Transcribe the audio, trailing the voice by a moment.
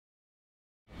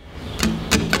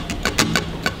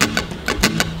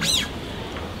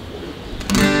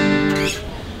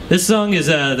This song is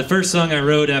the first song I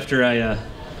wrote after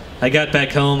I got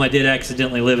back home. I did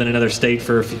accidentally live in another state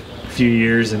for a few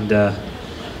years, and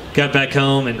got back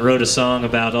home and wrote a song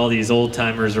about all these old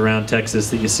timers around Texas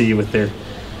that you see with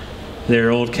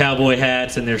their old cowboy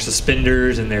hats and their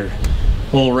suspenders and their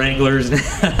old Wranglers.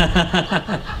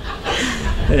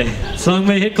 Hey, song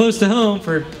may hit close to home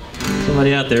for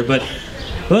somebody out there, but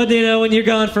well, you know, when you're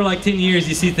gone for like 10 years,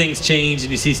 you see things change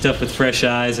and you see stuff with fresh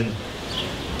eyes. And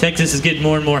Texas is getting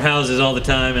more and more houses all the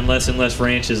time and less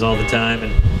ranches all the time,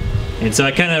 and so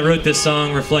I kind of wrote this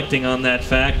song reflecting on that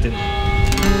fact, and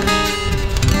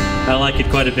I like it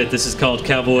quite a bit. This is called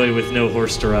Cowboy with No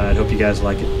Horse to Ride. Hope you guys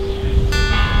like it.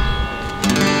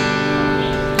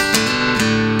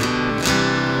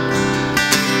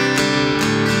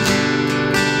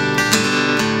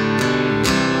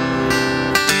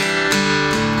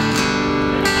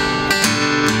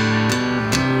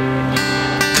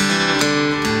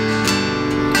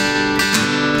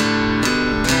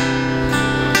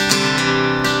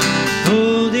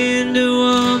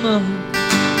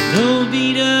 No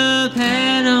beat-up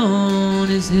hat on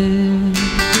his head.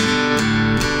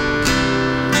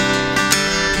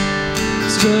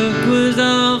 His truck was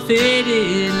all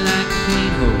faded like a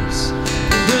paint horse,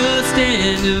 rust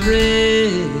and a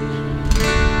red.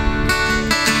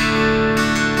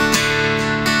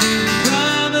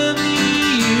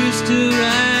 Probably used to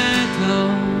ride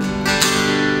tall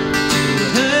to a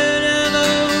herd of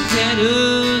old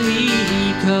cattle he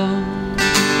called.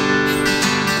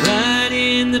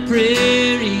 The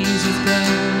prairies with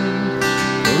pride,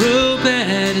 a rope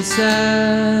at his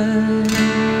side.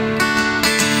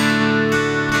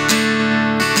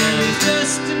 Now he's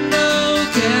just an old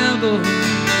cowboy, a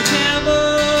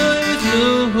cowboy with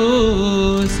no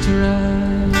horse to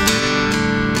ride.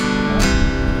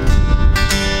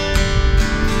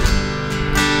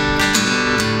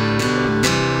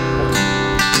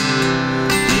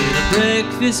 In a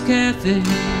breakfast cafe,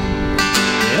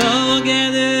 they all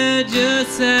gathered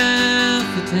just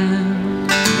south of town,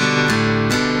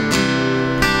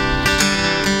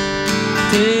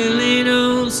 telling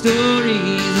old stories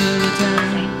of the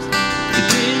times they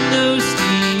pinned those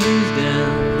steers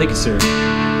down. Thank you, sir.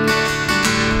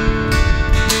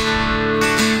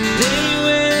 They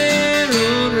wear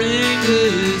old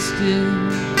Wranglers still,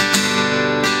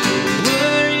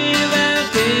 worried about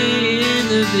paying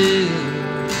the bill.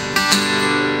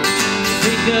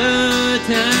 Think of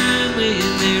time when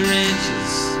their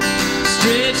ranches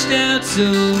stretched out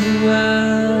so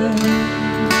wide.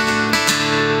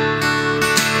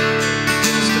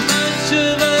 Just a bunch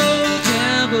of old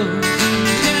cowboys,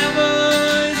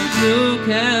 cowboys with no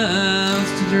cows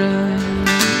to drive.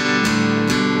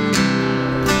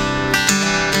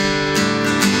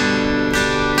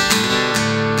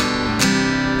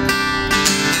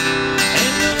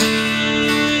 And the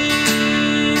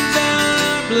winds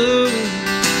are blowing,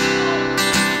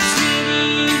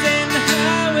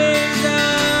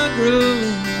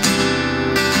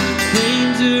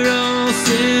 are all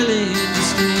selling to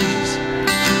strangers, a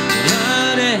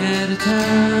lot at a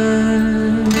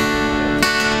time.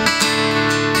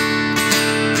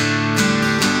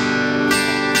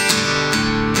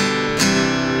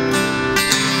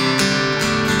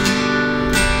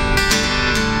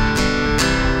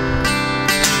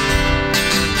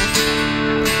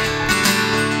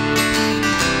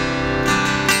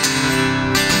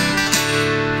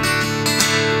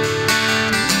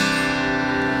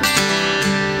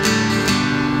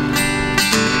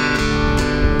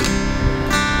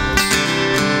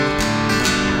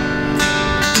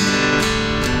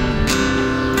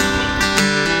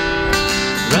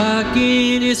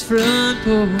 Rocking his front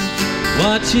porch,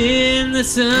 watching the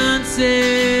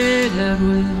sunset out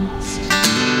west,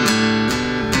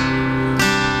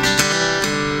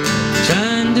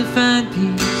 trying to find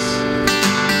peace,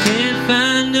 can't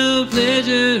find no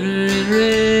pleasure in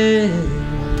rest.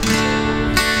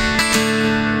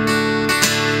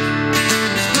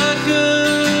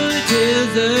 Sparkle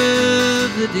tales of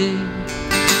the day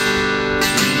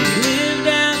he lived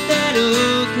out that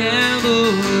old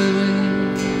cowboy way.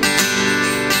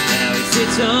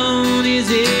 Sits on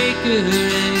his acre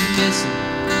and he's missing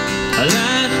a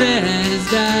life that has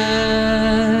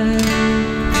died.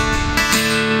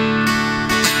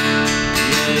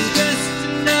 Yeah, he's just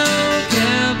an old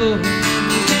cowboy,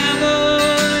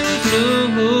 cowboy with no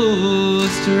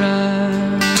horse to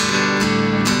ride.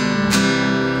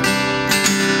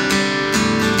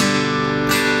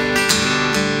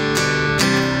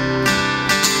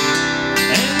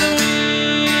 And the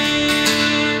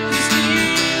winds are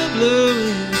still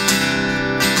blowing,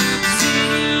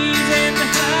 cities and the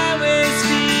highways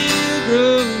still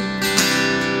growing,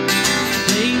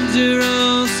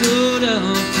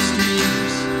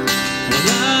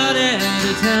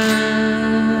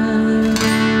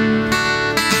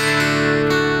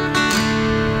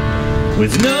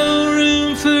 with no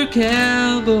room for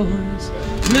cowboys,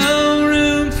 no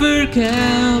room for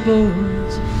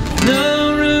cowboys,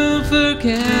 no room for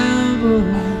cowboys.